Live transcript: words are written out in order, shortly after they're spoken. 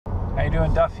you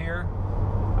doing? Duff here.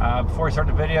 Before I start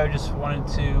the video, I just wanted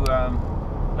to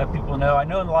let people know. I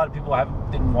know a lot of people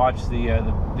didn't watch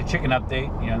the chicken update.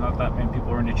 You know, not that many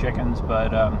people are into chickens,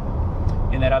 but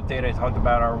in that update, I talked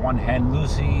about our one hen,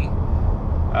 Lucy,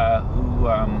 who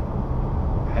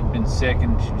had been sick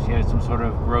and she had some sort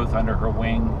of growth under her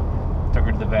wing. Took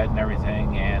her to the vet and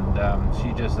everything, and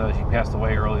she passed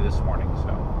away early this morning. So,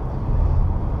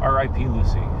 R.I.P.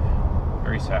 Lucy.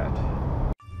 Very sad.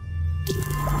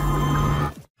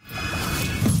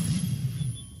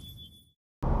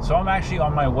 So I'm actually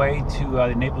on my way to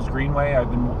the Naples Greenway. I've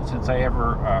been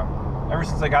ever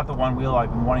since I got the one wheel, I've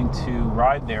been wanting to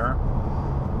ride there.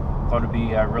 Thought it'd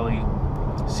be really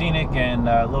scenic and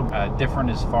a little different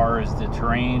as far as the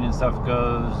terrain and stuff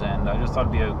goes, and I just thought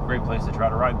it'd be a great place to try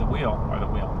to ride the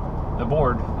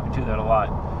board. I do that a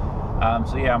lot.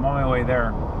 So yeah, I'm on my way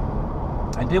there.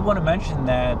 I did want to mention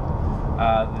that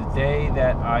the day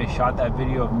that I shot that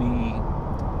video of me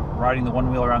riding the one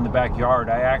wheel around the backyard,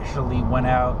 I actually went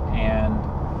out and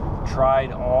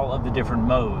tried all of the different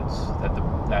modes that the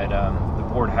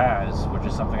board has, which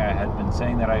is something I had been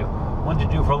saying that I wanted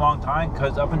to do for a long time,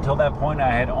 because up until that point I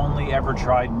had only ever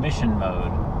tried mission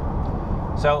mode.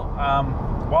 So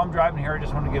while I'm driving here, I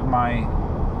just want to give my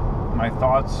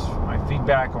thoughts, my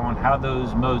feedback on how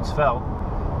those modes felt.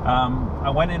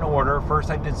 I went in order. First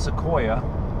I did Sequoia,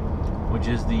 which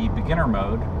is the beginner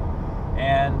mode,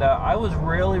 and I was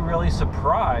really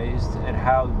surprised at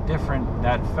how different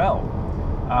that felt.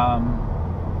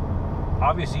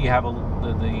 Obviously you have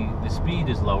the speed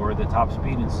is lower. The top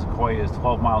speed in Sequoia is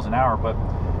 12 miles an hour, but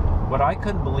what I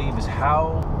couldn't believe is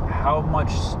how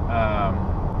much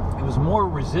it was more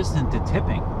resistant to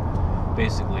tipping.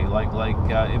 Basically, like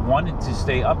it wanted to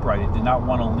stay upright. It did not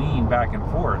want to lean back and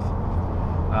forth.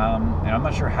 And I'm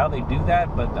not sure how they do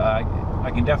that, but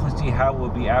I can definitely see how it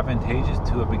would be advantageous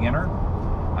to a beginner.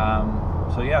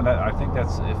 So yeah, I think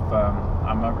that's, if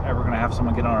I'm ever going to have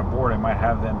someone get on a board, I might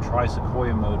have them try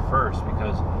Sequoia mode first,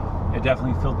 because it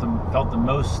definitely felt the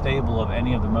most stable of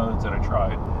any of the modes that I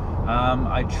tried.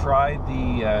 I tried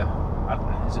the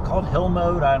is it called hill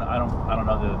mode? I don't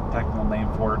know the technical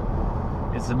name for it.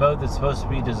 It's the mode that's supposed to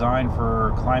be designed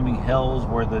for climbing hills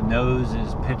where the nose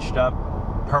is pitched up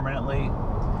permanently.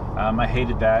 I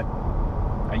hated that.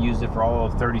 I used it for all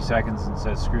of 30 seconds and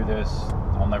said, screw this,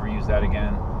 I'll never use that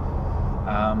again.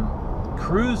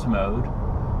 Cruise mode,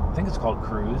 I think it's called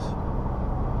cruise.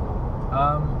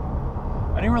 I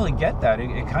didn't really get that.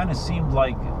 It kind of seemed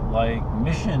like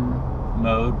mission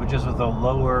mode, but just with a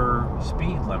lower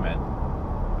speed limit.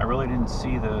 I really didn't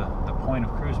see the point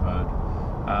of cruise mode.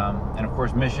 And of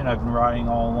course, mission I've been riding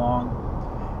all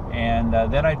along. And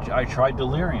then I tried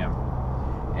delirium.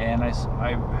 And I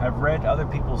have read other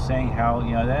people saying how,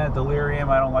 you know, that delirium,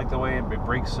 I don't like the way it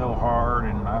brakes so hard,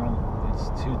 and it's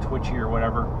too twitchy or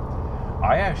whatever.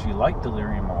 I actually like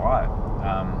delirium a lot.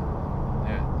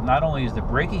 Not only is the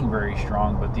braking very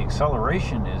strong, but the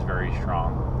acceleration is very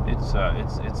strong.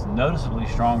 It's noticeably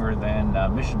stronger than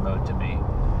mission mode to me,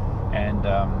 and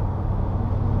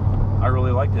I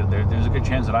really liked it. There's a good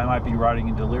chance that I might be riding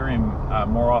in delirium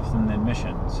more often than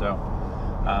mission. So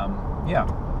yeah.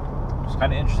 It's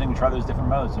kind of interesting to try those different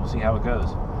modes and we'll see how it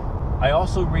goes. I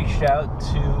also reached out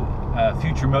to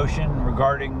Future Motion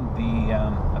regarding the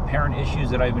apparent issues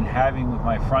that I've been having with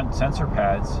my front sensor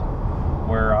pads,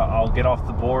 where I'll get off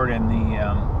the board and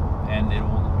and it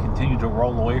will continue to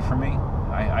roll away from me.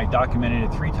 I documented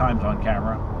it 3 times on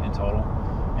camera in total,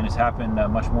 and it's happened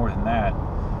much more than that.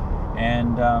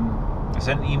 And I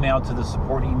sent an email to the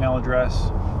support email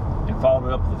address and followed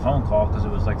it up with a phone call, because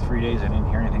it was like 3 days I didn't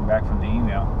hear anything back from the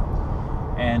email.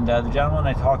 And the gentleman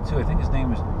I talked to, I think his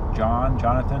name was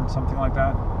Jonathan, something like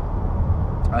that.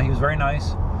 He was very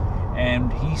nice,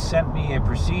 and he sent me a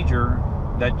procedure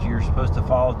that you're supposed to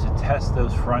follow to test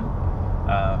those front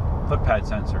foot pad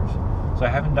sensors. So I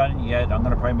haven't done it yet. I'm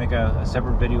going to probably make a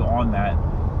separate video on that.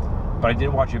 But I did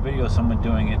watch a video of someone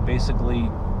doing it. Basically,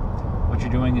 what you're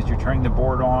doing is you're turning the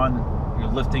board on, you're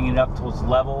lifting it up to its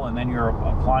level, and then you're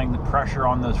applying the pressure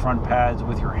on those front pads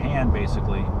with your hand,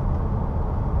 basically.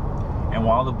 And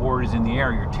while the board is in the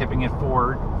air, you're tipping it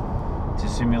forward to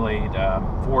simulate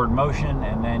forward motion,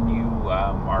 and then you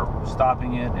are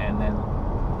stopping it and then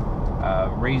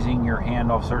raising your hand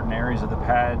off certain areas of the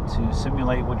pad to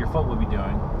simulate what your foot would be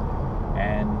doing.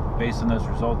 And based on those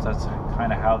results, that's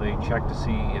kind of how they check to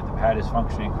see if the pad is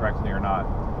functioning correctly or not.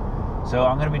 So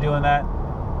I'm going to be doing that,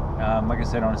 like I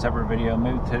said, on a separate video,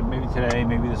 maybe today,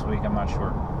 maybe this week, I'm not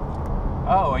sure.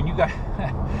 Oh, and you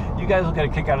guys will get a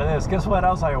kick out of this. Guess what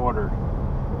else I ordered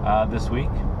this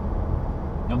week?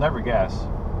 You'll never guess.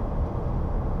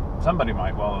 somebody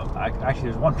might. Well, actually,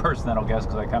 there's one person that'll guess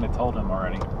because I kind of told him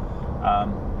already.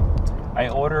 I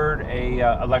ordered a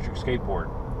electric skateboard,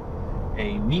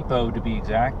 a Ninebot to be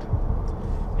exact.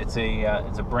 It's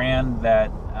a brand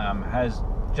that has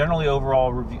generally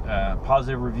overall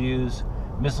positive reviews.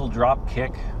 Missile Drop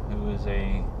Kick, who is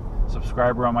a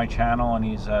subscriber on my channel, and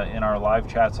he's in our live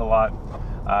chats a lot.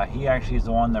 He actually is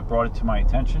the one that brought it to my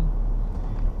attention.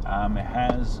 It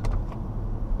has,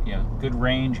 good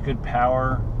range, good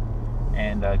power,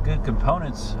 and good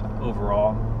components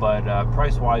overall, but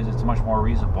price-wise, it's much more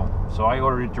reasonable. So I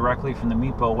ordered it directly from the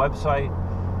Ninebot website.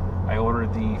 I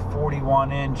ordered the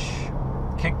 41-inch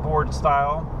kickboard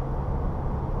style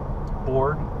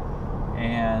board,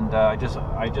 and I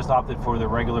just opted for the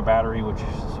regular battery, which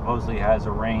supposedly has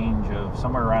a range of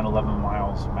somewhere around 11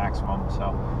 miles maximum,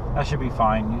 so that should be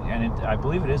fine. And I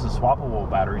believe it is a swappable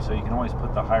battery, so you can always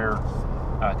put the higher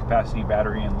capacity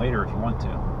battery in later if you want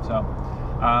to. So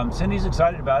Cindy's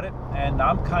excited about it, and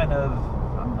I'm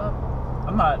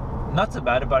not nuts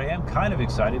about it, but I am kind of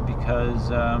excited because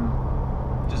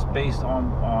just based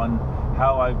on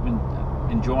how I've been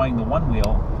enjoying the one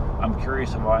wheel, I'm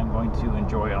curious if I'm going to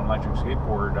enjoy an electric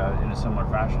skateboard in a similar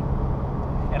fashion.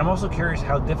 And I'm also curious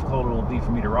how difficult it will be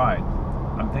for me to ride.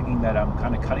 I'm thinking that I'm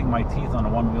kind of cutting my teeth on a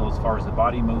one wheel as far as the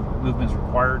body movements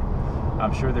required.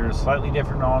 I'm sure they're slightly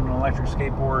different on an electric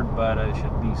skateboard, but it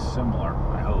should be similar,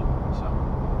 I hope. So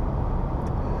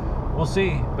we'll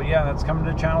see. But yeah, that's coming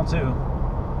to the channel too.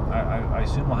 I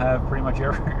assume we'll have pretty much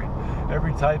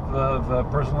every type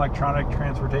of personal electronic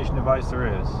transportation device there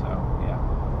is. So yeah.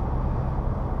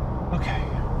 Okay.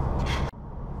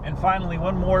 And finally,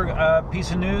 one more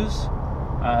piece of news.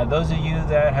 Those of you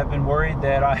that have been worried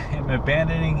that I am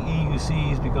abandoning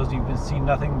EUCs because you've been seeing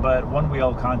nothing but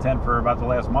one-wheel content for about the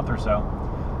last month or so,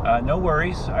 no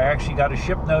worries. I actually got a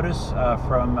ship notice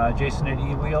from Jason at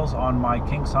eWheels on my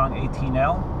KingSong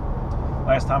 18L.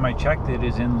 Last time I checked, it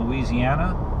is in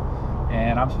Louisiana,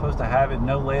 and I'm supposed to have it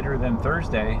no later than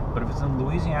Thursday, but if it's in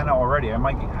Louisiana already, I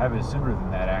might have it sooner than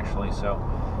that, actually. So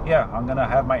yeah, I'm gonna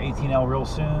have my 18L real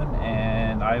soon,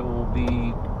 and I will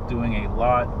be doing a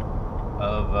lot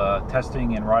of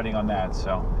testing and riding on that.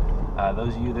 So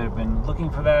those of you that have been looking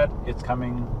for that, it's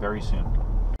coming very soon.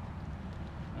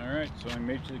 All right, so I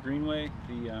made it to the Greenway.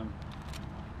 The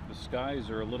skies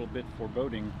are a little bit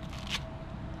foreboding.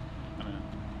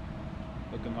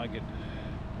 Looking like it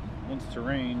wants to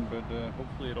rain, but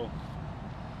hopefully it'll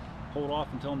hold off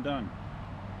until I'm done.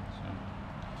 So I'm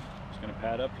just gonna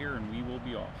pad up here and we will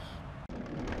be off.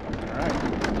 All right,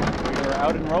 we are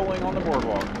out and rolling on the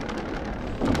boardwalk.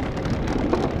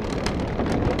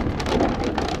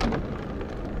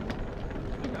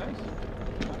 Hey guys.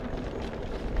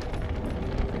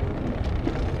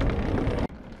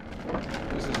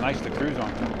 This is nice to cruise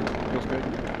on. Feels good.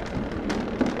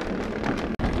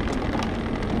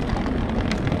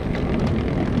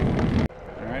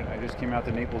 Came out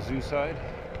the Naples Zoo side.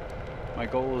 My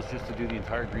goal is just to do the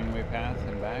entire Greenway path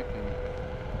and back, and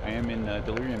I am in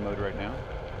delirium mode right now.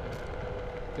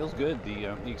 Feels good. The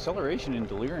acceleration in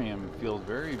delirium feels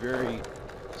very, very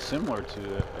similar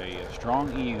to a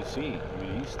strong EUC. I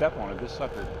mean, you step on it, this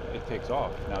sucker, it takes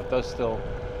off. Now it does still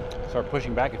start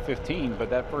pushing back at 15,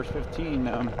 but that first 15,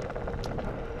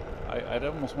 I'd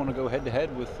almost want to go head to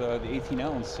head with the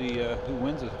 18L and see who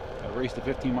wins a race to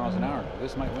 15 miles an hour.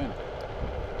 This might win.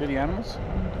 Pretty animals.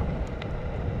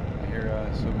 I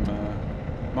hear some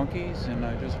monkeys, and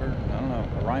I just heard, I don't know,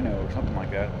 a rhino or something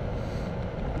like that.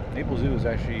 Naples Zoo is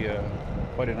actually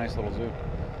quite a nice little zoo.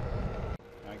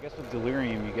 I guess with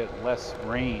delirium you get less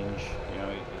range.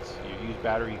 You use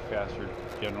battery faster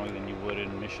generally than you would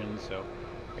in missions, so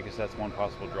I guess that's one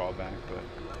possible drawback. But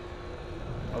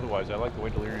otherwise, I like the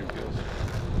way delirium feels.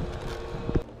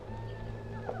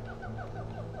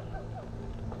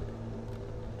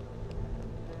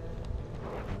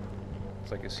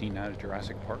 Like a scene out of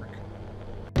Jurassic Park.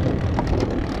 Yeah,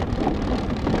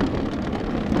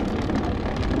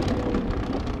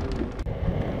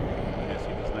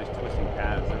 see those nice twisting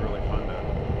paths, they're really fun to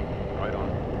ride on.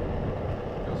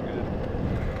 Feels good.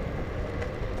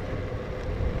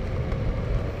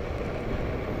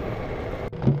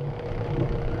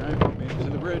 Alright, made it to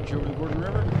the bridge over the Gordon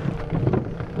River.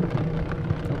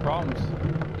 No problems.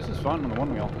 This is fun on the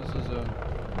one wheel. This is a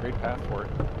great path for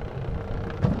it.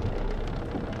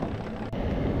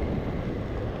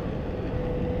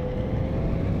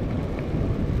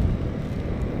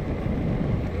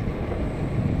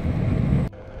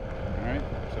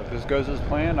 Goes as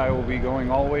planned, I will be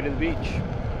going all the way to the beach,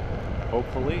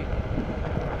 hopefully.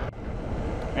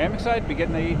 I am excited to be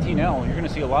getting the 18L. You're going to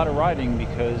see a lot of riding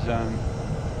because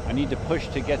I need to push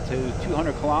to get to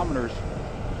 200 kilometers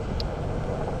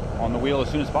on the wheel as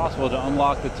soon as possible to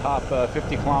unlock the top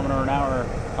 50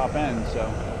 km/h top end.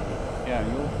 So yeah,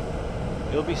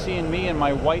 you'll be seeing me and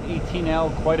my white 18L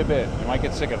quite a bit. You might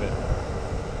get sick of it.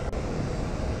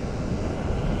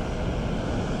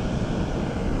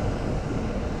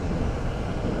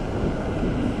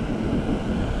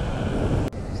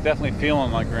 It's definitely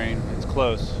feeling like rain. It's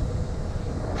close.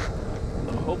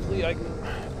 So hopefully I can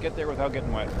get there without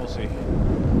getting wet. We'll see.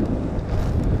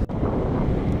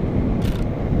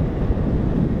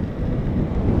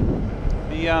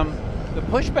 The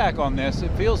pushback on this,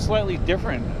 it feels slightly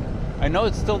different. I know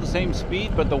it's still the same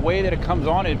speed, but the way that it comes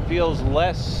on, it feels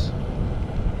less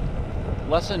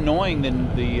annoying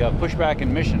than the pushback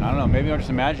in Mission. I don't know, maybe I'm just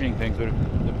imagining things, but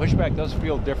the pushback does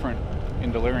feel different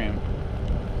in Delirium.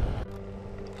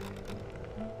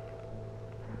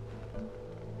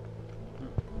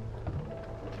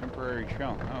 Temporary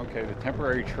trail. Okay, the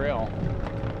temporary trail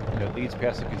that leads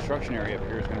past the construction area up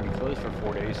here is going to be closed for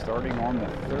 4 days, starting on the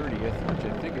 30th, which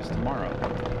I think is tomorrow.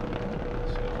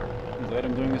 So I'm glad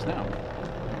I'm doing this now.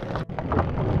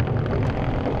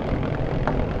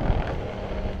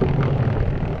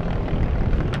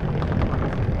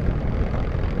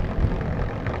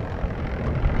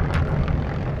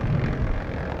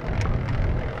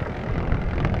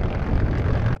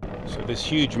 So this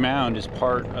huge mound is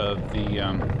part of the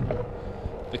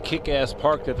kick-ass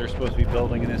park that they're supposed to be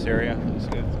building in this area. It's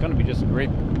going to be just a great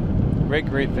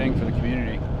thing for the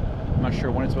community. I'm not sure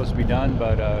when it's supposed to be done,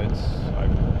 but I've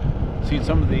seen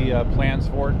some of the plans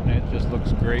for it, and it just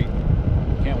looks great.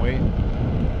 Can't wait.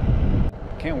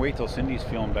 Can't wait till Cindy's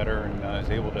feeling better and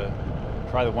is able to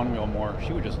try the one wheel more.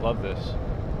 She would just love this.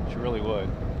 She really would.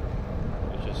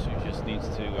 She just needs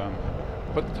to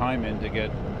put the time in to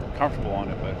get comfortable on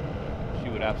it, but she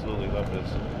would absolutely love this.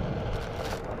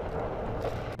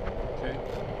 Okay,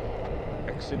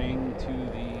 exiting to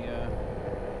the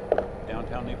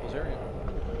downtown Naples area.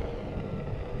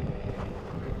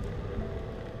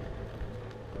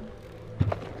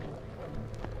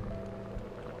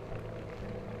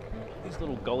 These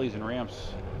little gullies and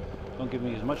ramps don't give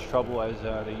me as much trouble as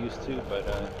they used to, but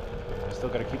I still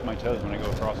got to keep my toes when I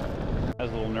go across them. That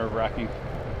was a little nerve-wracking.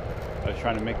 I was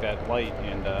trying to make that light,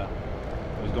 and I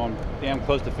was going damn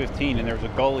close to 15, and there was a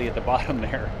gully at the bottom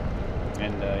there.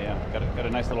 And yeah, got a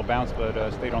nice little bounce,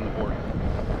 but stayed on the board.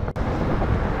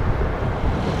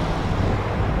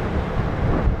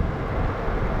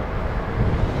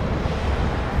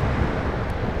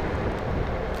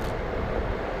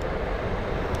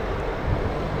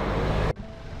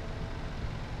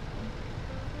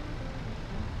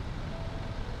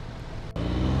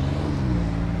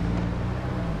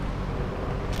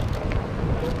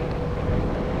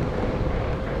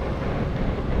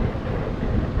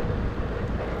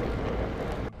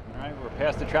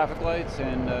 Past the traffic lights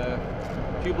and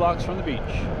a few blocks from the beach.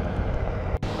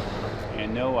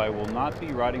 And no, I will not be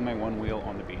riding my one wheel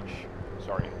on the beach.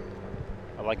 Sorry.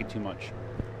 I like it too much.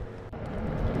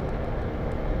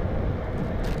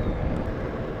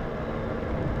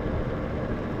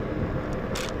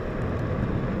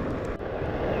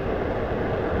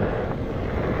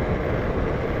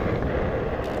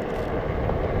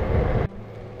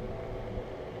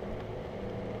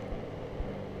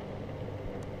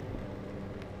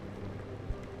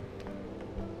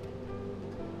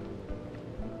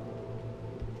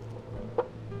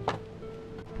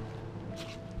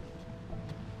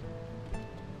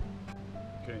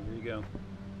 Okay, here you go.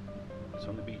 It's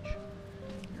on the beach.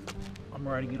 I'm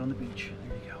riding it on the beach.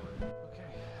 There you go. Okay.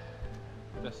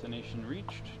 Destination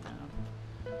reached.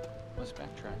 Now, let's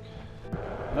backtrack.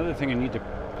 Another thing I need to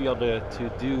be able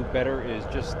to do better is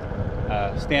just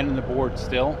stand on the board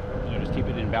still. You know, just keep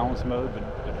it in balance mode,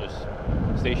 but just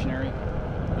stationary.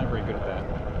 Not very good at that.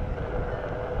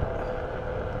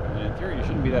 And in theory, it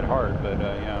shouldn't be that hard, but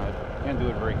yeah, I can't do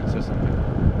it very consistently.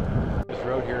 This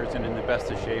road here isn't in the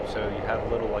best of shape, so you have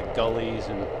little like gullies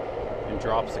and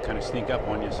drops that kind of sneak up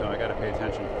on you, so I got to pay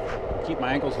attention. Keep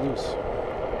my ankles loose.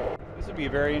 This would be a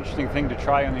very interesting thing to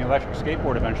try on the electric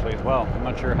skateboard eventually as well. I'm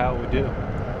not sure how it would do. You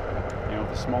know,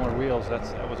 with the smaller wheels,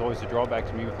 that was always a drawback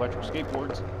to me with electric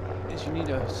skateboards, is you need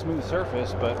a smooth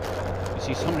surface, but you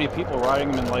see so many people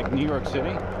riding them in like New York City,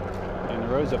 and the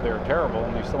roads up there are terrible,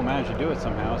 and they still manage to do it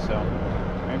somehow, so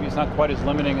maybe it's not quite as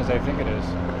limiting as I think it is.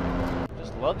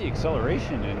 Just love the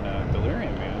acceleration in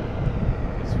Delirium, man.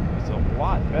 It's a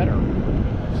lot better,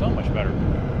 so much better.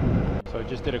 So I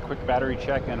just did a quick battery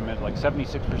check, and I'm at like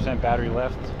 76% battery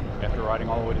left after riding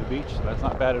all the way to the beach, so that's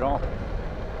not bad at all.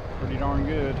 Pretty darn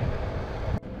good.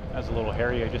 That's a little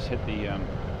hairy. I just hit the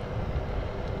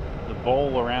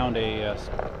bowl around a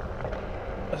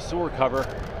sewer cover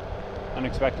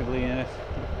unexpectedly, and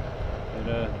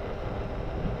It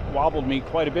wobbled me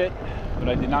quite a bit, but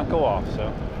I did not go off,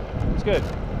 so it's good.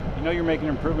 You know you're making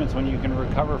improvements when you can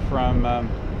recover from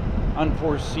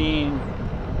unforeseen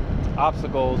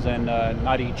obstacles and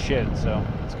not eat shit, so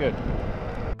it's good.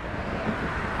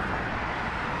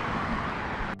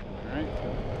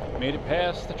 Alright, made it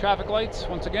past the traffic lights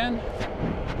once again,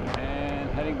 and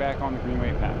heading back on the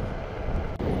Greenway path.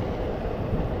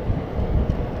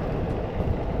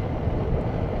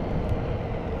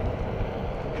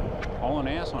 Hauling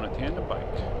ass on a tandem bike.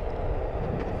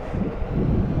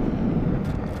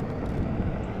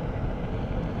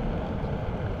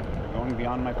 Going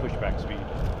beyond my pushback speed.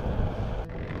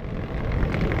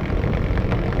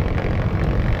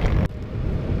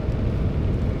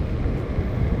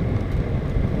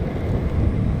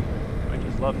 I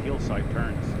just love hillside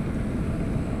turns.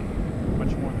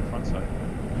 Much more than front side.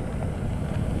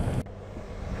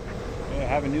 I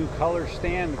have a new color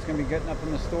stand that's going to be getting up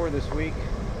in the store this week.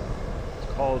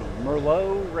 It's called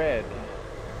Merlot Red,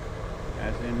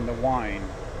 as in the wine.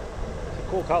 It's a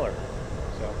cool color.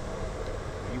 So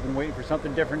you've been waiting for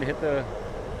something different to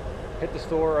hit the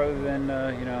store other than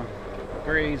you know,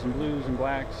 grays and blues and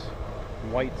blacks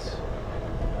and whites.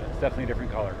 It's definitely a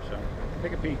different color, so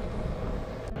take a peek.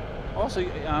 Also,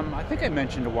 I think I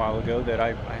mentioned a while ago that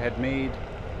I had made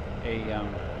a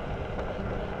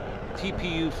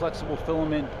TPU flexible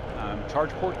filament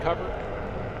charge port cover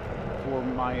for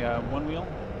my one wheel,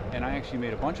 and I actually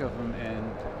made a bunch of them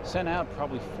and sent out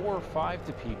probably 4 or 5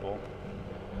 to people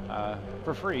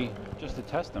for free just to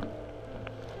test them.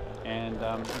 And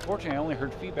unfortunately I only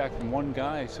heard feedback from one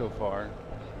guy so far,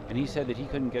 and he said that he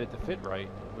couldn't get it to fit right,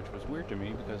 which was weird to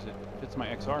me because it fits my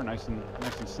XR nice and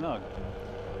snug.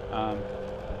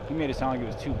 He made it sound like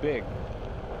it was too big.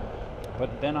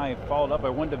 But then I followed up. I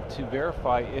wanted to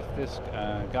verify if this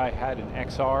guy had an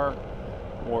XR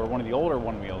or one of the older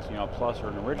one wheels, you know, a Plus or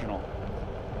an original.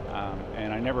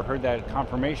 And I never heard that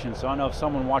confirmation, so I don't know if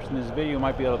someone watching this video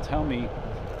might be able to tell me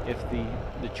if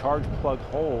the charge plug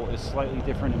hole is slightly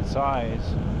different in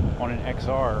size on an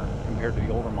XR compared to the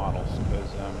older models, because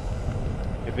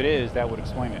if it is, that would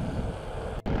explain it.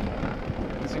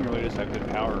 This thing really does have good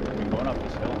power. I mean, going up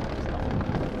this hill, it's not.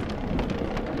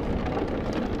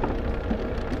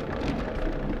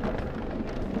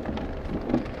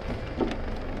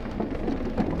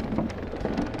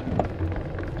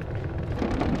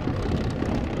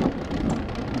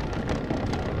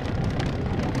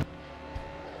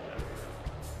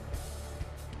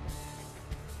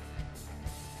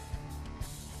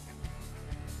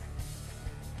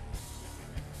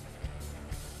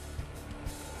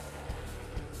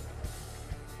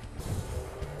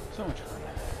 So much fun.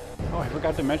 Oh, I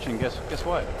forgot to mention, guess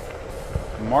what?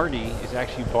 Marty is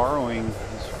actually borrowing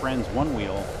his friend's one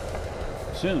wheel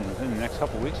soon, within the next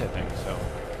couple weeks, I think. So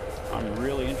I'm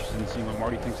really interested in seeing what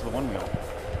Marty thinks of the one wheel.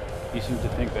 He seems to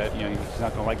think that, you know, he's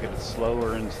not going to like that it's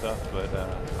slower and stuff, but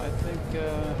I think,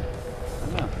 I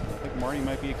don't know, I think Marty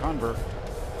might be a convert.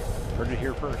 Heard it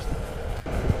here first.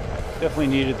 Definitely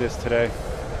needed this today.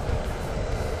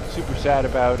 Super sad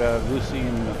about Lucy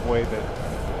and the way that,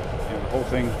 you know, the whole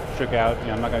thing shook out. You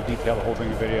know, I'm not going to detail the whole thing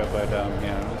in the video, but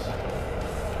yeah, it was,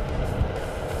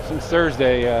 since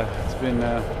Thursday, it's been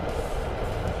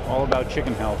all about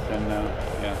chicken health, and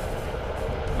yeah,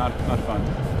 not fun.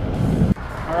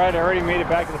 All right, I already made it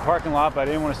back to the parking lot, but I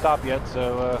didn't want to stop yet,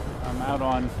 so I'm out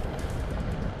on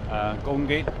Golden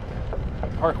Gate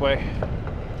Parkway.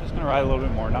 Just going to ride a little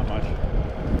bit more, not much.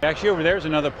 Actually, over there's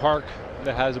another park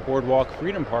that has a boardwalk,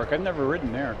 Freedom Park. I've never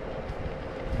ridden there.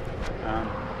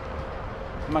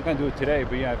 I'm not going to do it today,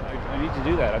 but yeah, I need to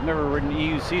do that. I've never ridden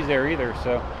EUCs there either,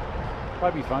 so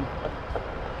probably be fun.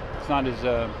 It's not as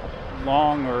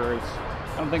long, or as,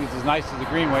 I don't think it's as nice as the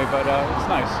Greenway, but it's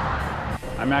nice.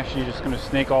 I'm actually just going to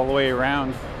snake all the way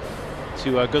around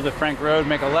to Goodliff Frank Road,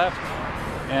 make a left,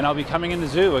 and I'll be coming in the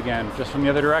zoo again, just from the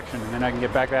other direction, and then I can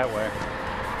get back that way.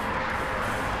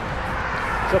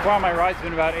 So far my ride's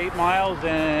been about 8 miles,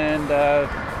 and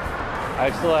I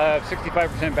still have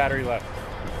 65% battery left.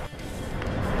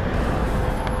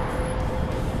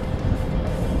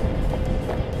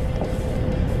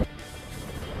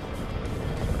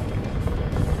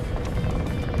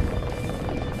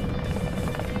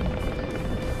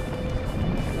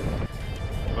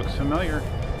 Looks familiar.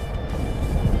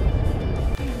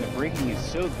 The braking is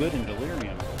so good in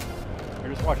Delirium. Here,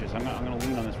 just watch this. I'm gonna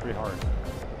lean on this pretty hard.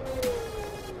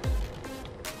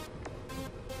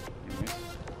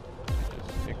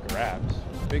 It grabs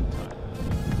big time.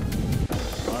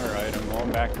 Alright, I'm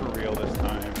going back for real this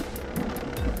time.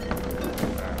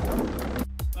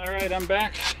 Alright, I'm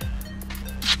back.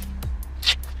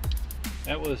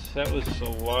 That was a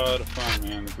lot of fun,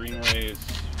 man. The Greenway is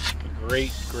a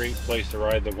great place to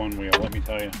ride the one wheel. Let me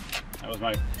tell you,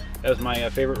 that was my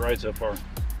favorite ride so far.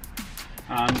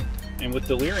 And with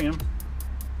Delirium,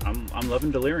 I'm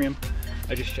loving Delirium.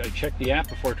 I checked the app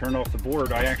before I turned off the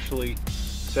board. I actually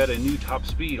set a new top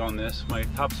speed on this. My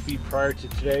top speed prior to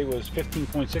today was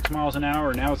 15.6 miles an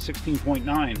hour. Now it's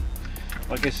 16.9.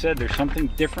 Like I said, there's something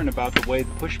different about the way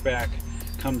the pushback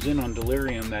comes in on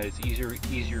Delirium that it's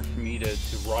easier for me to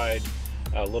ride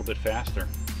a little bit faster.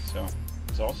 So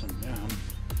it's awesome. Yeah,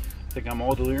 I think I'm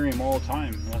all Delirium all the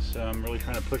time, unless I'm really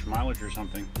trying to push mileage or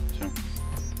something. So,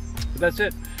 but that's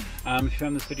it. If you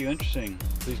found this video interesting,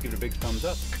 please give it a big thumbs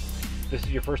up. If this is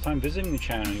your first time visiting the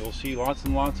channel, you'll see lots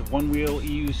and lots of one-wheel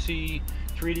EUC,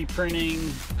 3D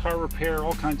printing, car repair,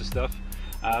 all kinds of stuff.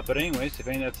 But anyways, if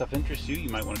any of that stuff interests you, you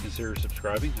might want to consider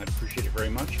subscribing. I'd appreciate it very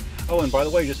much. Oh, and by the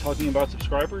way, just talking about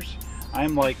subscribers,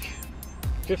 I'm like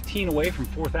 15 away from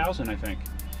 4,000, I think.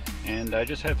 And I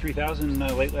just had 3,000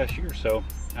 late last year. So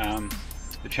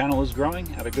the channel is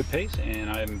growing at a good pace, and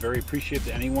I'm very appreciative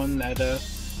to anyone that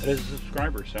is a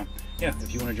subscriber. So yeah,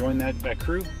 if you want to join that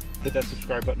crew, hit that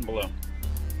subscribe button below.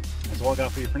 That's all I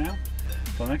got for you for now.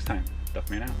 Until next time,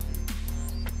 Duckman out.